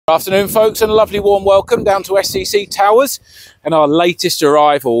Afternoon folks, and a lovely warm welcome down to SCC Towers and our latest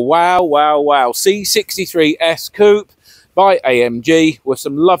arrival. Wow, C63 S Coupe by AMG with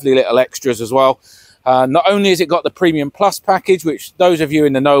some lovely little extras as well. Not only has it got the Premium Plus package, which those of you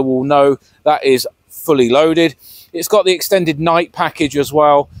in the know will know that is fully loaded, it's got the extended night package as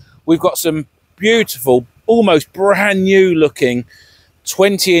well. We've got some beautiful, almost brand new looking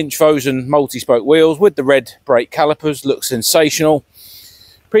 20-inch Fosen multi-spoke wheels with the red brake calipers. Look sensational.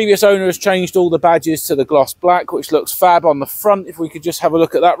 Previous owner has changed all the badges to the gloss black, which looks fab on the front. If we could just have a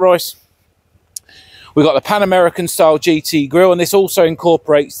look at that, Royce. We've got the Pan American style GT grille, and this also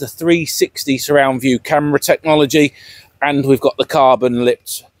incorporates the 360 surround view camera technology. And we've got the carbon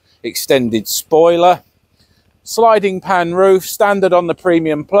lipped extended spoiler. Sliding pan roof, standard on the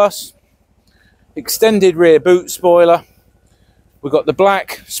Premium Plus. Extended rear boot spoiler. We've got the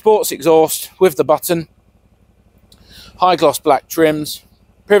black sports exhaust with the button. High gloss black trims.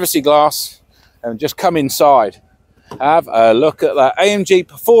 Privacy glass, and just come inside. Have a look at that. AMG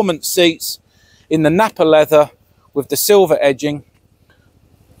performance seats in the Napa leather with the silver edging.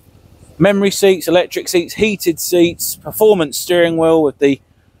 Memory seats, electric seats, heated seats, performance steering wheel with the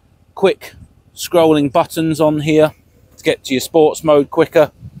quick scrolling buttons on here to get to your sports mode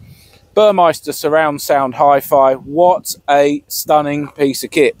quicker. Burmeister surround sound hi-fi. What a stunning piece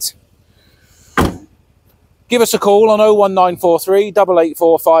of kit. Give us a call on 01943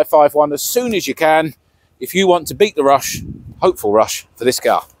 884 551 as soon as you can if you want to beat the rush, hopeful rush, for this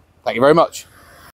car. Thank you very much.